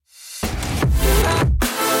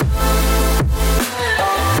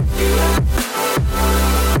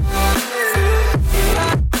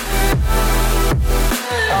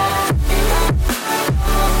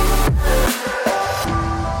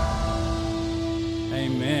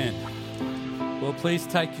Well, please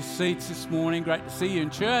take your seats this morning. Great to see you in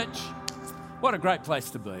church. What a great place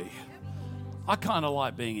to be. I kind of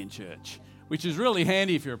like being in church, which is really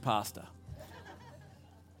handy if you're a pastor.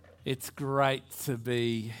 It's great to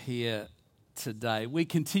be here today. We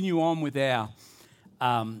continue on with our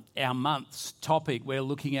month's topic. We're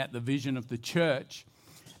looking at the vision of the church.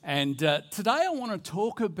 And today I want to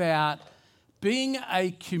talk about being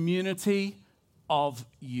a community of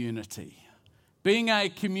unity. Being a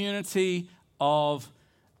community of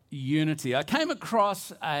unity. I came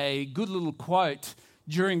across a good little quote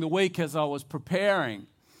during the week as I was preparing.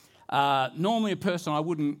 Normally a person I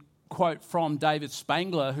wouldn't quote from, David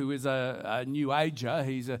Spangler, who is a New Ager.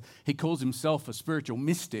 He calls himself a spiritual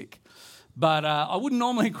mystic. But I wouldn't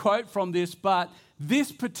normally quote from this, but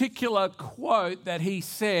this particular quote that he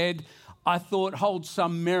said, I thought holds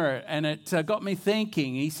some merit, and it got me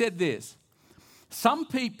thinking. He said this: some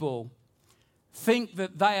people think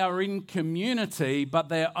that they are in community, but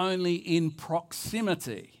they're only in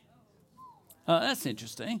proximity. That's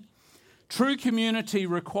interesting. True community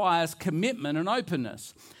requires commitment and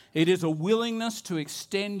openness. It is a willingness to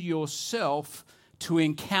extend yourself to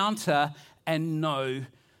encounter and know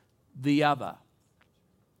the other.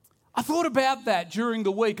 I thought about that during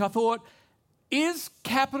the week. I thought, is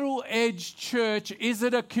Capital Edge Church, is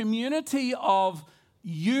it a community of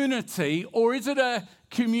unity or is it a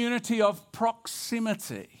community of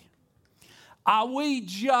proximity? Are we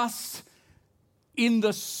just in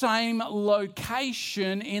the same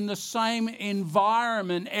location, in the same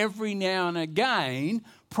environment every now and again,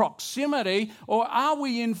 proximity, or are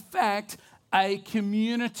we in fact a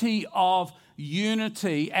community of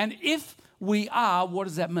unity? And if we are, what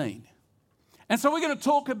does that mean? And so we're going to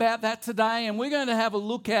talk about that today, and we're going to have a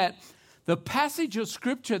look at the passage of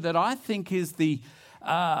Scripture that I think is the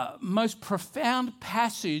most profound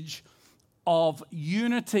passage of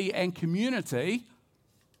unity and community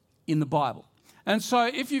in the Bible. And so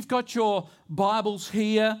if you've got your Bibles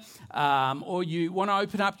here or you want to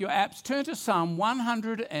open up your apps, turn to Psalm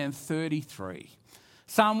 133.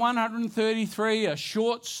 Psalm 133, a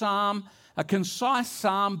short psalm, a concise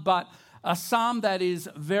psalm, but a psalm that is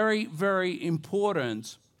very, very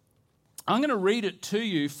important. I'm going to read it to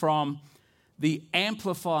you from the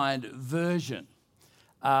Amplified Version.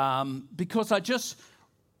 Because I just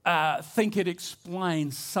think it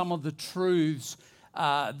explains some of the truths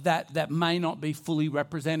that may not be fully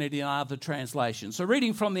represented in other translations. So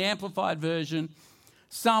reading from the Amplified Version,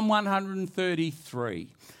 Psalm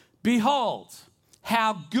 133. Behold,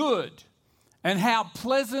 how good and how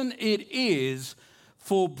pleasant it is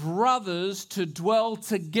for brothers to dwell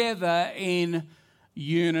together in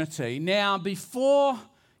unity. Now, before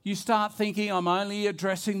you start thinking I'm only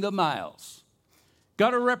addressing the males,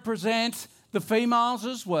 got to represent the females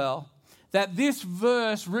as well, that this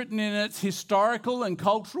verse, written in its historical and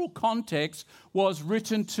cultural context, was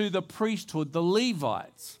written to the priesthood, the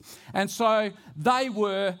Levites. And so they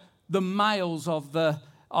were the males of the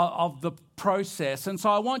process. And so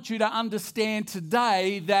I want you to understand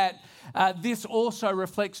today that this also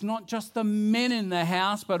reflects not just the men in the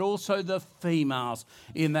house, but also the females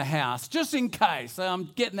in the house. Just in case, I'm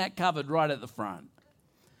getting that covered right at the front.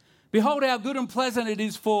 Behold how good and pleasant it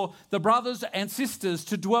is for the brothers and sisters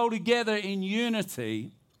to dwell together in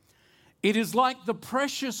unity. It is like the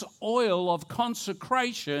precious oil of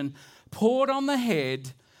consecration poured on the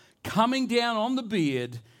head, coming down on the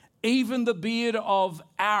beard, even the beard of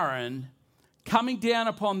Aaron, coming down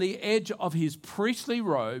upon the edge of his priestly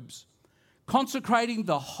robes, consecrating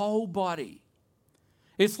the whole body.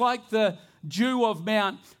 It's like the dew of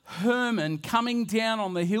Mount Hermon coming down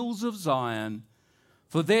on the hills of Zion.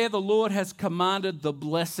 For there the Lord has commanded the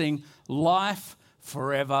blessing, life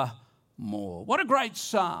forevermore. What a great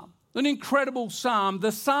psalm. An incredible psalm.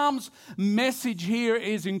 The psalm's message here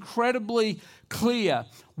is incredibly clear.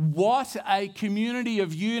 What a community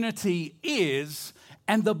of unity is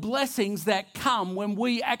and the blessings that come when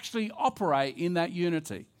we actually operate in that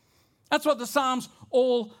unity. That's what the psalm's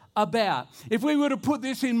all about. If we were to put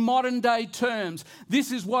this in modern day terms,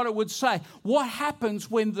 this is what it would say. What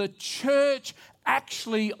happens when the church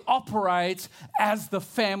actually operates as the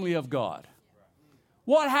family of God?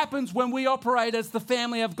 What happens when we operate as the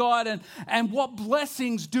family of God, and what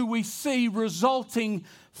blessings do we see resulting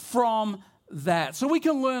from that? So we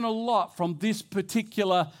can learn a lot from this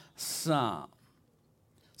particular psalm.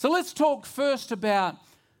 So let's talk first about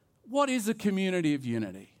what is a community of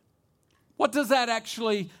unity. What does that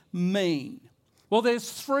actually mean? Well,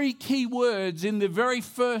 there's three key words in the very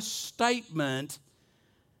first statement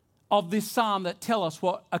of this psalm that tell us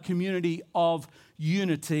what a community of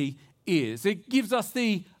unity is. It gives us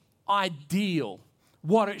the ideal,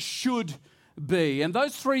 what it should be. And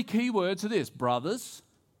those three key words are this: brothers,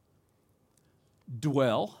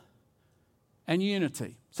 dwell, and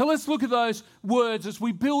unity. So let's look at those words as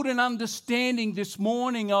we build an understanding this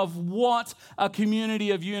morning of what a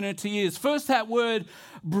community of unity is. First, that word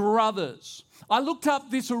brothers. I looked up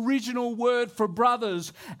this original word for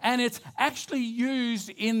brothers, and it's actually used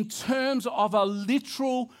in terms of a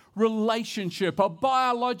literal relationship, a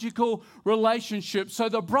biological relationship. So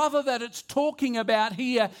the brother that it's talking about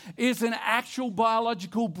here is an actual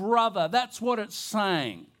biological brother. That's what it's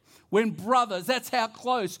saying. When brothers, that's how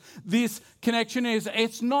close this connection is.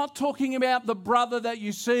 It's not talking about the brother that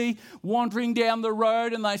you see wandering down the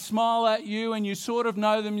road and they smile at you and you sort of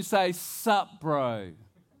know them, you say, "Sup, bro."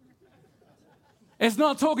 It's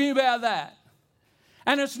not talking about that.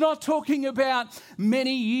 And it's not talking about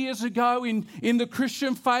many years ago in the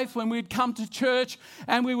Christian faith when we'd come to church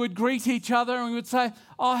and we would greet each other and we would say,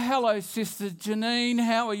 "Oh, hello, Sister Janine,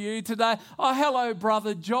 how are you today? Oh, hello,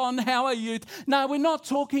 Brother John, how are you?" No, we're not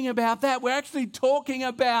talking about that. We're actually talking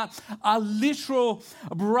about a literal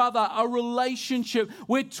brother, a relationship.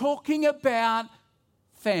 We're talking about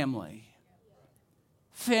family.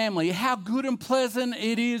 Family. How good and pleasant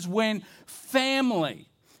it is when family.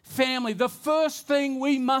 The first thing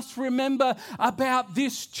we must remember about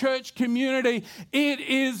this church community, it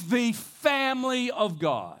is the family of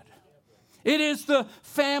God. It is the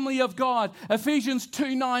family of God. Ephesians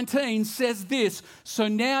 2:19 says this: "So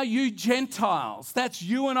now you Gentiles," that's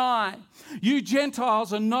you and I, "you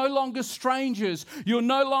Gentiles are no longer strangers. You're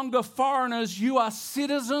no longer foreigners. You are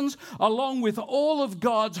citizens along with all of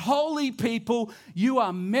God's holy people. You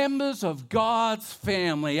are members of God's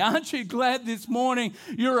family." Aren't you glad this morning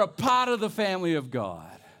you're a part of the family of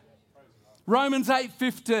God? Romans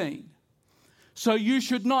 8:15. "So you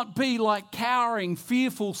should not be like cowering,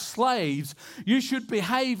 fearful slaves. You should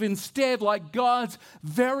behave instead like God's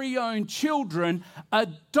very own children,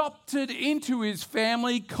 adopted into his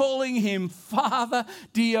family, calling him Father,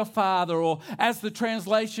 dear Father," or as the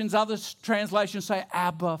other translations say,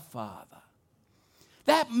 "Abba, Father."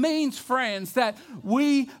 That means, friends, that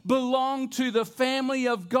we belong to the family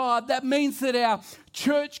of God. That means that our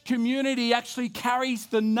church community actually carries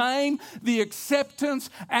the name, the acceptance,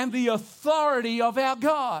 and the authority of our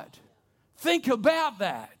God. Think about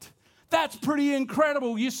that. That's pretty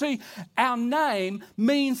incredible. You see, our name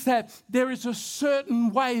means that there is a certain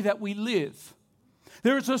way that we live.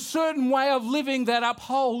 There is a certain way of living that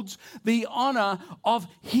upholds the honor of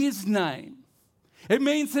his name. It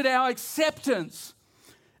means that our acceptance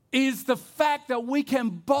is the fact that we can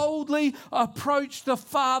boldly approach the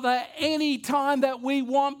Father anytime that we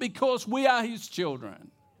want because we are his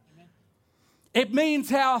children. Amen. It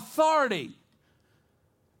means our authority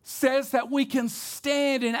says that we can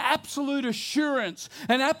stand in absolute assurance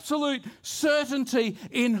and absolute certainty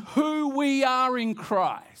in who we are in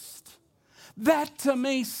Christ. That to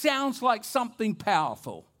me sounds like something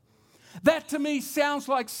powerful. That to me sounds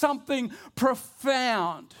like something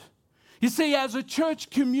profound. You see, as a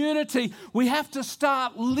church community, we have to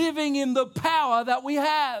start living in the power that we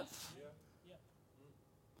have.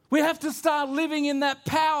 We have to start living in that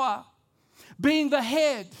power, being the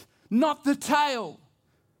head, not the tail.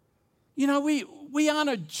 You know, we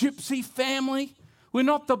aren't a gypsy family. We're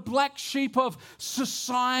not the black sheep of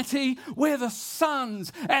society. We're the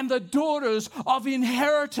sons and the daughters of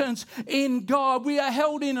inheritance in God. We are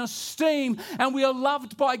held in esteem and we are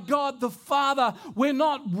loved by God the Father. We're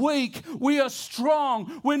not weak. We are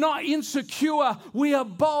strong. We're not insecure. We are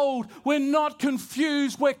bold. We're not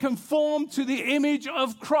confused. We're conformed to the image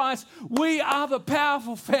of Christ. We are the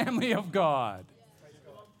powerful family of God.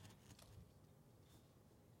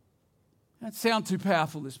 That sound too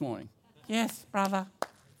powerful this morning? Yes, brother.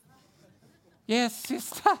 Yes,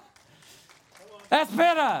 sister. That's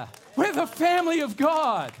better. We're the family of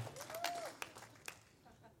God.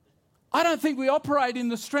 I don't think we operate in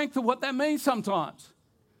the strength of what that means sometimes.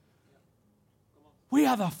 We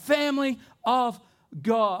are the family of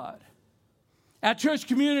God. Our church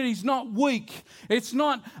community is not weak. It's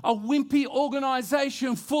not a wimpy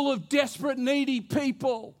organization full of desperate, needy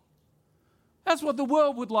people. That's what the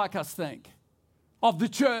world would like us think of the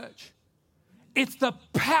church. It's the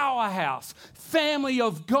powerhouse family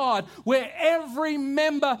of God where every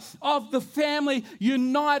member of the family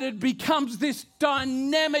united becomes this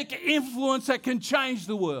dynamic influence that can change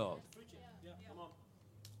the world.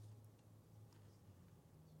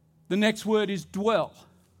 The next word is dwell.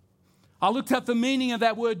 I looked up the meaning of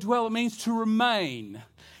that word dwell. It means to remain.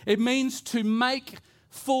 It means to make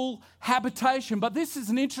full habitation. But this is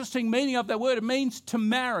an interesting meaning of that word. It means to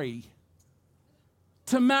marry.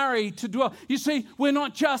 To marry, to dwell. You see, we're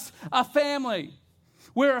not just a family.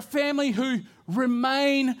 We're a family who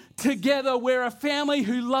remain together. We're a family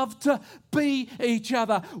who love to be each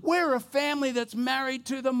other. We're a family that's married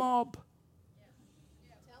to the mob.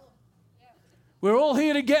 We're all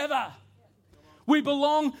here together. We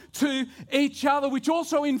belong to each other, which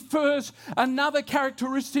also infers another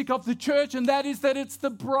characteristic of the church, and that is that it's the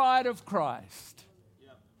bride of Christ.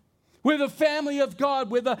 We're the family of God.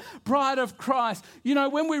 We're the bride of Christ. You know,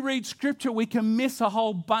 when we read Scripture, we can miss a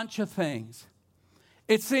whole bunch of things.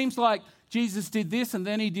 It seems like Jesus did this, and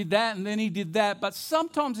then he did that, and then he did that. But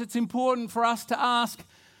sometimes it's important for us to ask,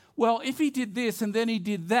 well, if he did this and then he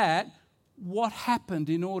did that, what happened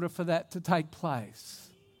in order for that to take place?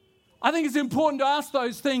 I think it's important to ask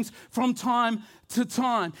those things from time to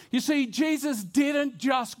time. You see, Jesus didn't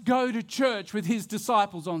just go to church with his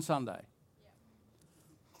disciples on Sunday.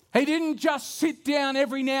 He didn't just sit down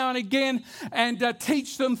every now and again and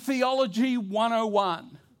teach them Theology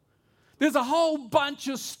 101. There's a whole bunch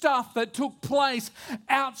of stuff that took place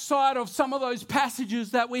outside of some of those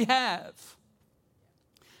passages that we have.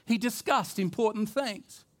 He discussed important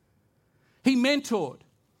things. He mentored.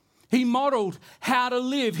 He modeled how to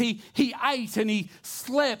live. He ate and he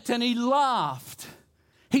slept and he laughed.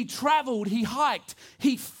 He traveled, he hiked,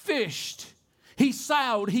 he fished, he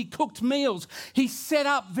sailed, he cooked meals. He set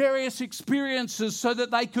up various experiences so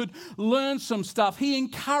that they could learn some stuff. He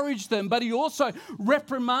encouraged them, but he also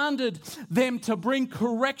reprimanded them to bring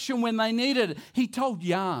correction when they needed it. He told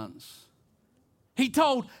yarns. He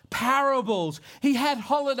told parables. He had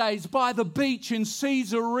holidays by the beach in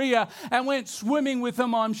Caesarea and went swimming with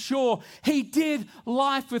them, I'm sure. He did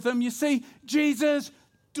life with them. You see, Jesus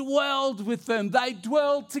dwelled with them. They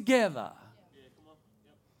dwelled together.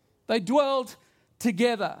 They dwelled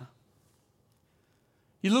together.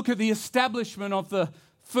 You look at the establishment of the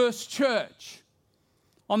first church.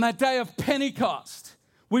 On that day of Pentecost,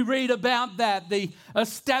 we read about that, the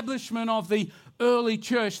establishment of the early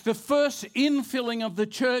church. The first infilling of the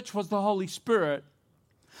church was the Holy Spirit.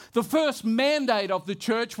 The first mandate of the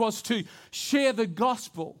church was to share the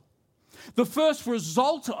gospel. The first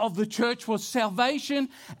result of the church was salvation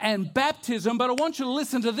and baptism. But I want you to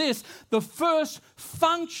listen to this. The first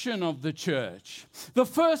function of the church, the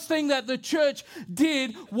first thing that the church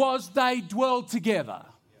did was they dwelled together.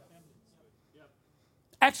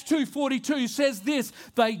 Acts 2:42 says this,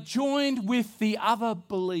 they joined with the other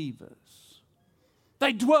believers.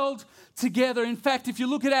 They dwelled together. In fact, if you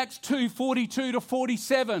look at Acts 2:42 to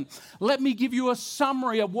 47, let me give you a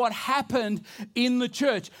summary of what happened in the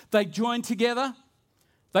church. They joined together.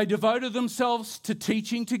 They devoted themselves to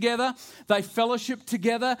teaching together. They fellowshiped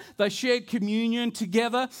together. They shared communion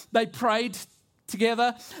together. They prayed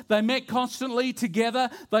together. They met constantly together.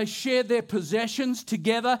 They shared their possessions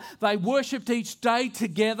together. They worshipped each day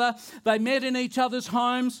together. They met in each other's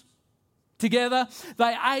homes together.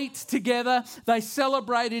 They ate together. They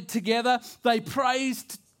celebrated together. They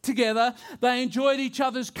praised together. They enjoyed each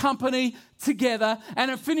other's company together. And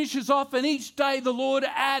it finishes off, and each day the Lord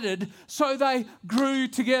added, so they grew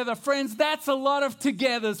together. Friends, that's a lot of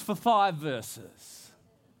togethers for 5 verses.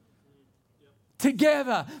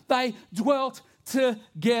 Together. They dwelt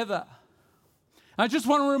together. I just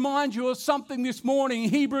want to remind you of something this morning,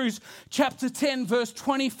 Hebrews chapter 10, verse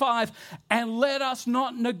 25. And let us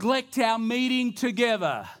not neglect our meeting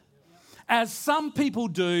together, as some people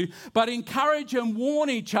do, but encourage and warn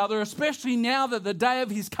each other, especially now that the day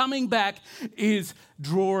of his coming back is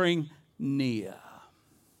drawing near.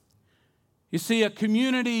 You see, a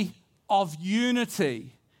community of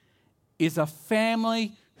unity is a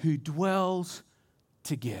family who dwells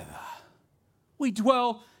together. We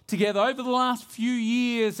dwell together. Over the last few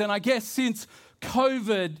years, and I guess since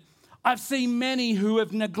COVID, I've seen many who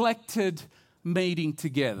have neglected meeting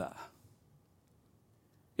together.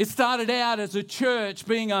 It started out as a church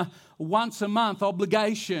being a once a month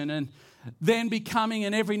obligation, and then becoming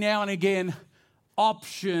an every now and again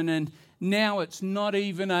option, and now it's not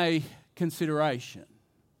even a consideration.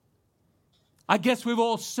 I guess we've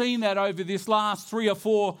all seen that over this last 3 or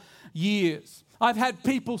 4 years. I've had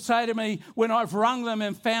people say to me when I've rung them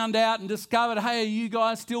and found out and discovered, hey, are you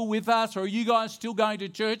guys still with us, or are you guys still going to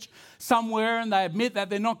church somewhere? And they admit that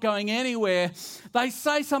they're not going anywhere. They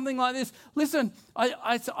say something like this, listen,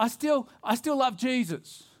 I still love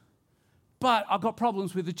Jesus, but I've got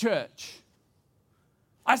problems with the church.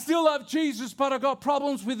 I still love Jesus, but I've got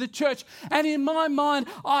problems with the church. And in my mind,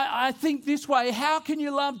 I think this way, how can you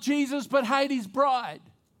love Jesus but hate his bride?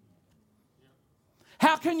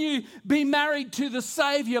 How can you be married to the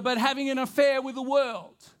Savior but having an affair with the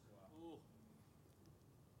world?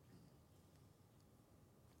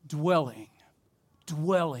 Dwelling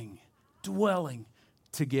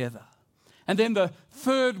together. And then the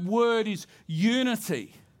third word is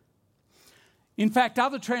unity. In fact,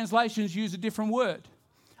 other translations use a different word.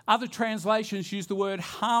 Other translations use the word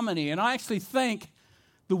harmony. And I actually think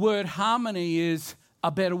the word harmony is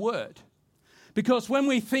a better word. Because when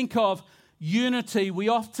we think of unity, we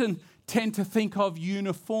often tend to think of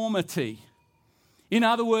uniformity. In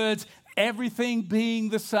other words, everything being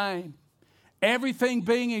the same. Everything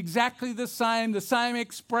being exactly the same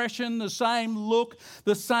expression, the same look,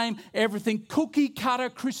 the same everything. Cookie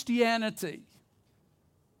cutter Christianity.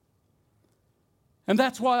 And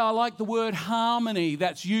that's why I like the word harmony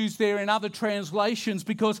that's used there in other translations,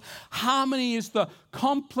 because harmony is the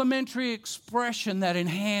complementary expression that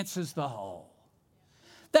enhances the whole.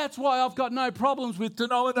 That's why I've got no problems with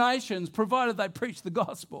denominations, provided they preach the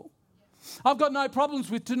gospel. I've got no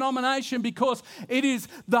problems with denomination because it is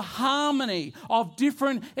the harmony of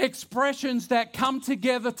different expressions that come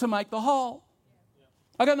together to make the whole.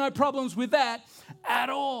 I've got no problems with that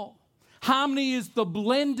at all. Harmony is the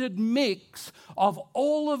blended mix of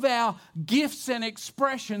all of our gifts and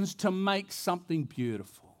expressions to make something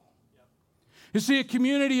beautiful. You see, a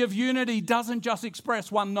community of unity doesn't just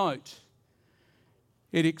express one note.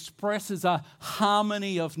 It expresses a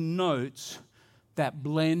harmony of notes that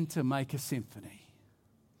blend to make a symphony.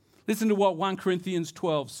 Listen to what 1 Corinthians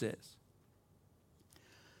 12 says.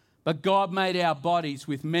 But God made our bodies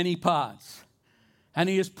with many parts, and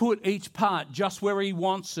He has put each part just where He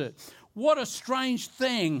wants it. What a strange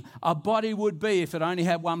thing a body would be if it only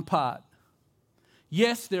had one part.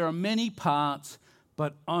 Yes, there are many parts,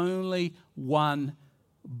 but only one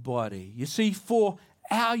body. You see, for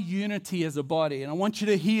our unity as a body, and I want you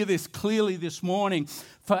to hear this clearly this morning,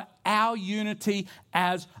 for our unity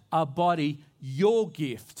as a body, your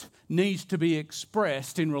gift needs to be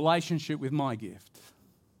expressed in relationship with my gift.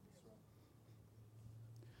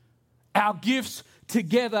 Our gifts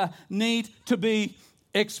together need to be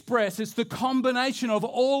expressed. It's the combination of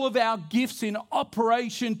all of our gifts in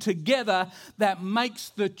operation together that makes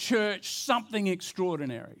the church something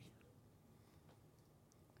extraordinary.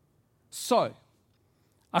 So,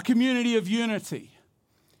 a community of unity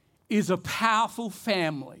is a powerful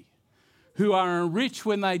family who are enriched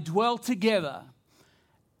when they dwell together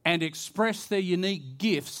and express their unique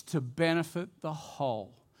gifts to benefit the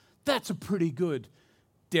whole. That's a pretty good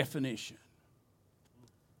definition.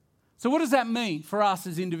 So what does that mean for us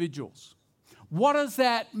as individuals? What does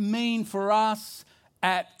that mean for us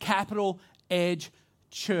at Capital Edge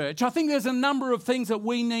Church? I think there's a number of things that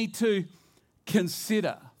we need to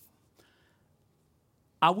consider.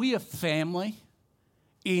 Are we a family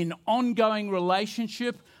in ongoing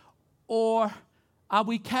relationship, or are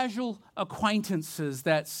we casual acquaintances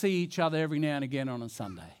that see each other every now and again on a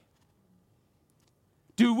Sunday?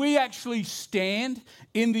 Do we actually stand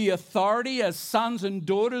in the authority as sons and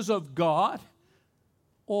daughters of God,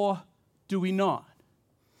 or do we not?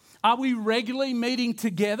 Are we regularly meeting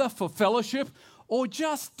together for fellowship, or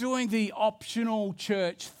just doing the optional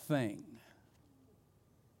church thing?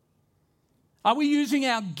 Are we using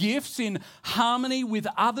our gifts in harmony with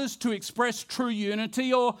others to express true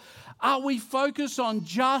unity, or are we focused on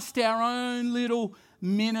just our own little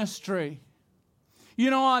ministry?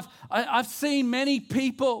 You know, I've seen many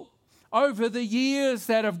people over the years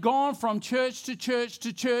that have gone from church to church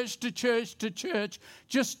to church to church to church,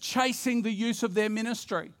 just chasing the use of their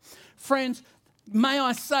ministry. Friends, may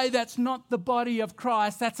I say that's not the body of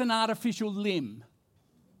Christ, that's an artificial limb.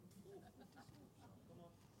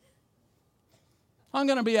 I'm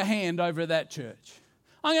going to be a hand over that church.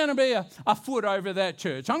 I'm going to be a foot over that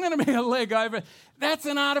church. I'm going to be a leg over. That's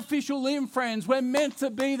an artificial limb, friends. We're meant to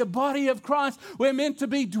be the body of Christ. We're meant to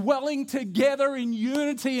be dwelling together in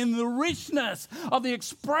unity, in the richness of the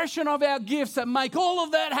expression of our gifts that make all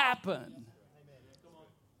of that happen.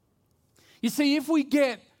 You see, if we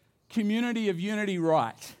get community of unity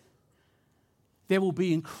right, there will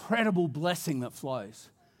be incredible blessing that flows.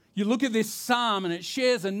 You look at this psalm and it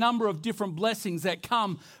shares a number of different blessings that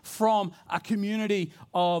come from a community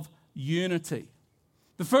of unity.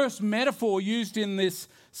 The first metaphor used in this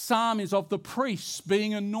psalm is of the priests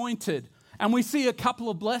being anointed. And we see a couple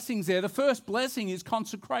of blessings there. The first blessing is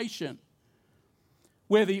consecration,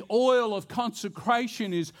 where the oil of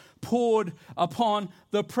consecration is poured upon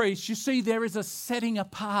the priest. You see, there is a setting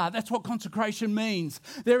apart. That's what consecration means.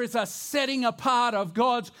 There is a setting apart of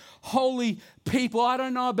God's holy people. I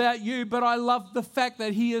don't know about you, but I love the fact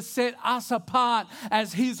that He has set us apart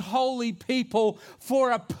as His holy people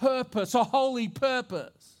for a purpose, a holy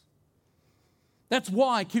purpose. That's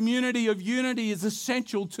why community of unity is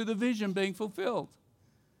essential to the vision being fulfilled,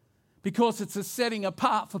 because it's a setting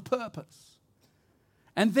apart for purpose.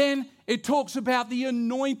 And then it talks about the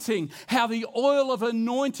anointing, how the oil of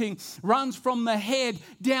anointing runs from the head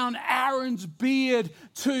down Aaron's beard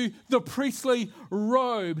to the priestly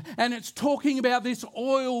robe. And it's talking about this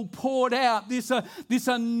oil poured out, this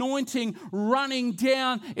anointing running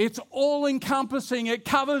down. It's all-encompassing. It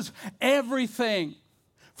covers everything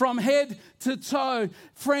from head to toe.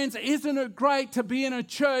 Friends, isn't it great to be in a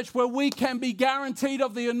church where we can be guaranteed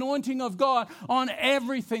of the anointing of God on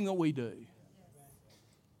everything that we do?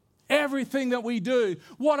 Everything that we do.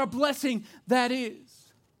 What a blessing that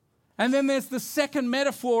is. And then there's the second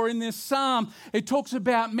metaphor in this psalm. It talks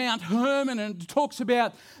about Mount Hermon, and it talks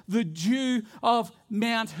about the dew of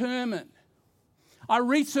Mount Hermon. I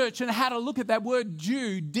researched and had a look at that word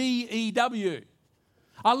dew, D-E-W.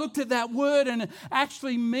 I looked at that word, and it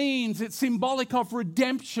actually means, it's symbolic of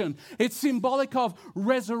redemption. It's symbolic of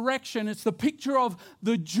resurrection. It's the picture of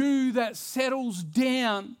the dew that settles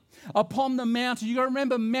down upon the mountain. You got to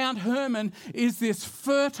remember, Mount Hermon is this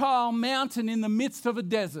fertile mountain in the midst of a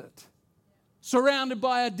desert, surrounded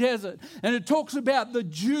by a desert. And it talks about the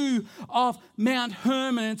dew of Mount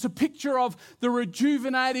Hermon. It's a picture of the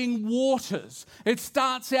rejuvenating waters. It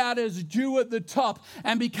starts out as dew at the top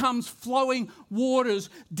and becomes flowing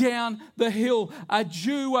waters down the hill. A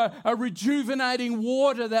dew, a rejuvenating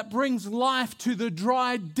water that brings life to the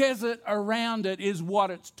dry desert around it is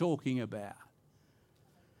what it's talking about.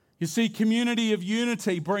 You see, community of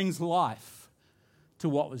unity brings life to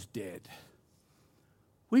what was dead.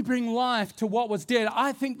 We bring life to what was dead.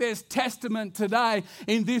 I think there's testament today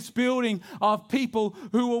in this building of people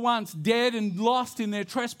who were once dead and lost in their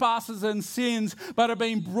trespasses and sins, but have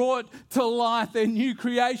been brought to life. They're new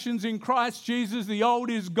creations in Christ Jesus. The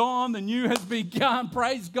old is gone, the new has begun.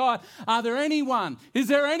 Praise God. Is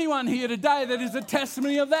there anyone here today that is a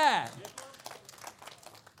testimony of that?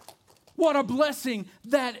 What a blessing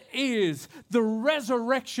that is, the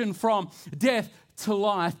resurrection from death to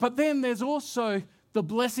life. But then there's also the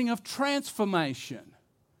blessing of transformation.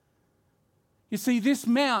 You see, this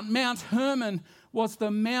Mount Hermon, was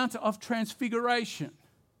the Mount of Transfiguration,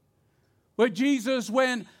 where Jesus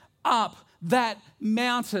went up that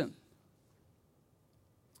mountain.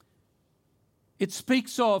 It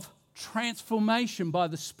speaks of transformation by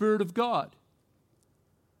the Spirit of God.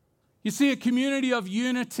 You see, a community of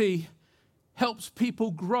unity helps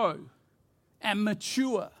people grow and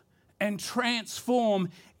mature and transform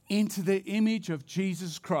into the image of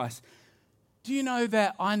Jesus Christ. Do you know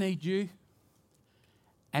that I need you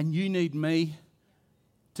and you need me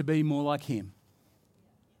to be more like Him?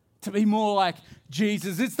 To be more like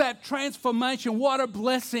Jesus. It's that transformation. What a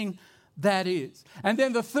blessing that is. And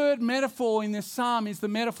then the third metaphor in this psalm is the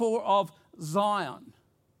metaphor of Zion.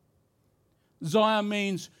 Zion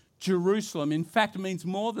means Jerusalem. In fact, it means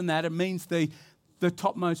more than that. It means the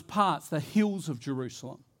topmost parts, the hills of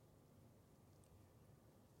Jerusalem.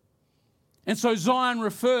 And so Zion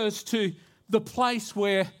refers to the place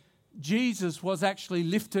where Jesus was actually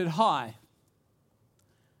lifted high.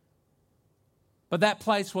 But that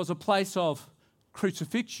place was a place of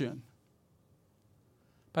crucifixion,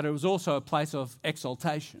 but it was also a place of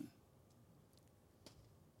exaltation.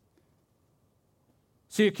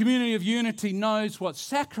 See, a community of unity knows what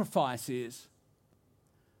sacrifice is,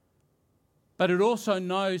 but it also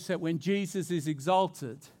knows that when Jesus is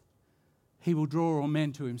exalted, He will draw all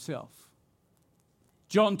men to Himself.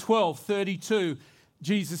 John 12:32,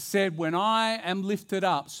 Jesus said, "When I am lifted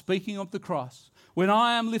up," speaking of the cross, "when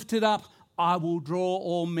I am lifted up, I will draw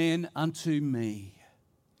all men unto me."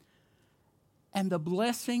 And the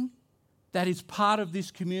blessing that is part of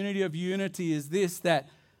this community of unity is this, that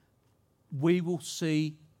we will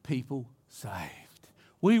see people saved.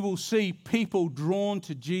 We will see people drawn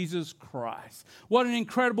to Jesus Christ. What an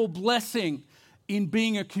incredible blessing in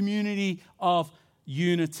being a community of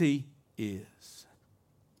unity is.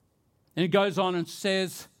 And it goes on and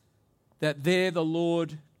says that there the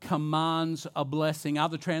Lord commands a blessing.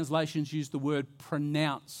 Other translations use the word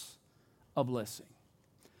pronounce a blessing.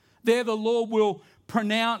 There the Lord will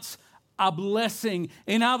pronounce a blessing.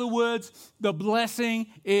 In other words, the blessing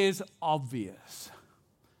is obvious.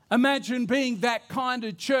 Imagine being that kind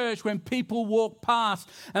of church when people walk past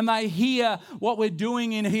and they hear what we're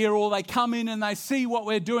doing in here, or they come in and they see what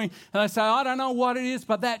we're doing and they say, "I don't know what it is,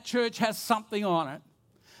 but that church has something on it.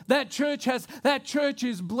 That church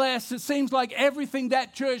is blessed. It seems like everything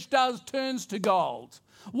that church does turns to gold."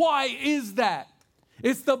 Why is that?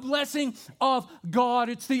 It's the blessing of God.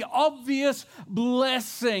 It's the obvious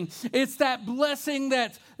blessing. It's that blessing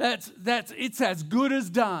that's it's as good as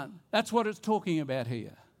done. That's what it's talking about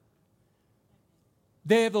here.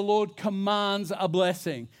 There the Lord commands a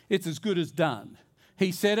blessing. It's as good as done.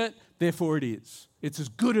 He said it, therefore it is. It's as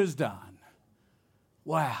good as done.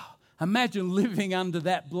 Wow. Imagine living under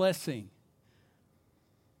that blessing.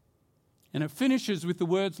 And it finishes with the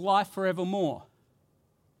words, life forevermore.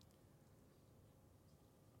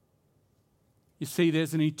 You see,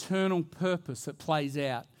 there's an eternal purpose that plays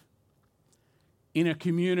out in a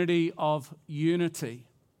community of unity.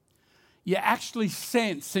 You actually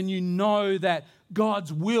sense and you know that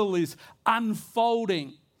God's will is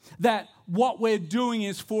unfolding, that what we're doing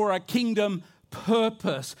is for a kingdom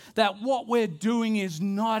purpose, that what we're doing is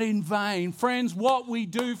not in vain. Friends, what we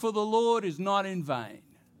do for the Lord is not in vain.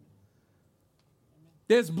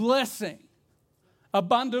 There's blessing,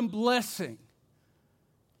 abundant blessing,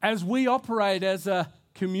 as we operate as a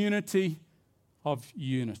community of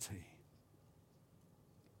unity.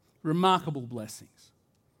 Remarkable blessings.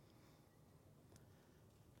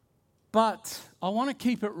 But I want to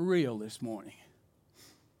keep it real this morning.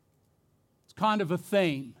 It's kind of a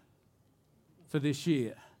theme for this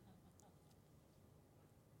year.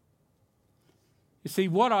 You see,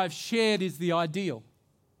 what I've shared is the ideal.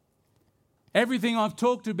 Everything I've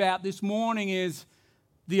talked about this morning is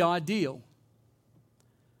the ideal.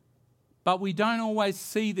 But we don't always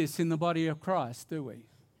see this in the body of Christ, do we?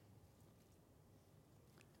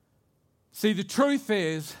 See, the truth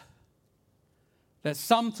is that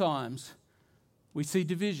sometimes we see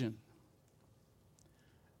division.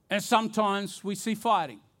 And sometimes we see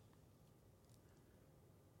fighting.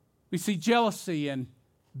 We see jealousy and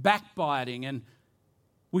backbiting, and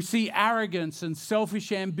we see arrogance and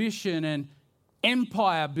selfish ambition and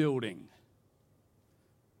empire building.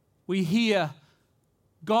 We hear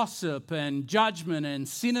gossip and judgment and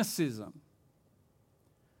cynicism.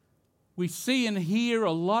 We see and hear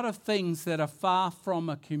a lot of things that are far from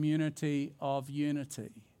a community of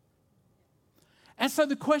unity. And so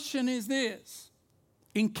the question is this,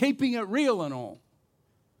 in keeping it real and all,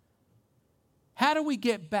 how do we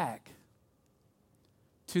get back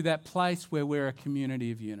to that place where we're a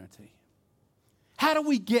community of unity? How do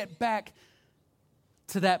we get back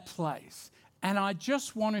to that place? And I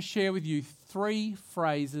just want to share with you 3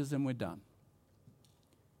 phrases and we're done.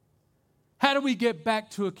 How do we get back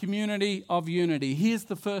to a community of unity? Here's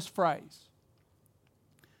the first phrase.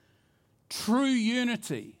 True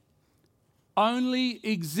unity only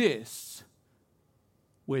exists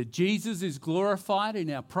where Jesus is glorified in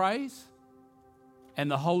our praise and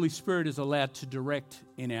the Holy Spirit is allowed to direct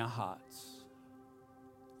in our hearts.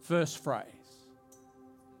 First phrase.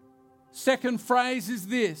 Second phrase is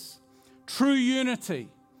this. True unity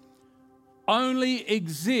only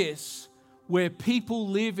exists where people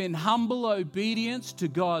live in humble obedience to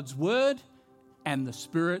God's word and the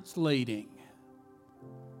Spirit's leading.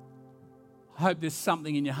 I hope there's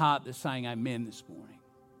something in your heart that's saying amen this morning.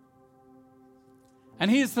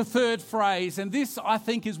 And here's the third phrase, and this I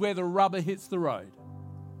think is where the rubber hits the road.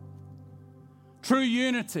 True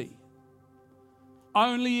unity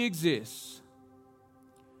only exists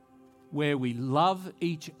where we love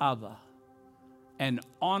each other and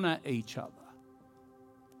honour each other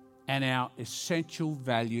and our essential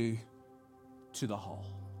value to the whole.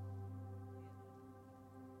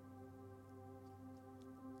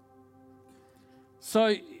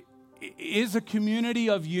 So, is a community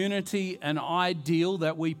of unity an ideal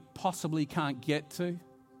that we possibly can't get to?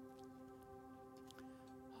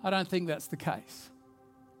 I don't think that's the case.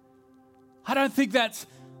 I don't think that's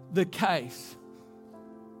the case.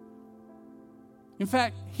 In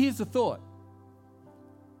fact, here's the thought.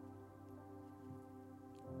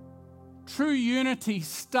 True unity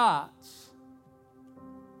starts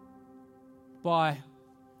by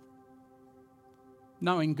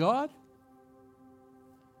knowing God,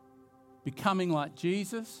 becoming like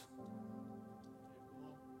Jesus,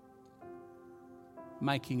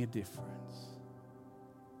 making a difference.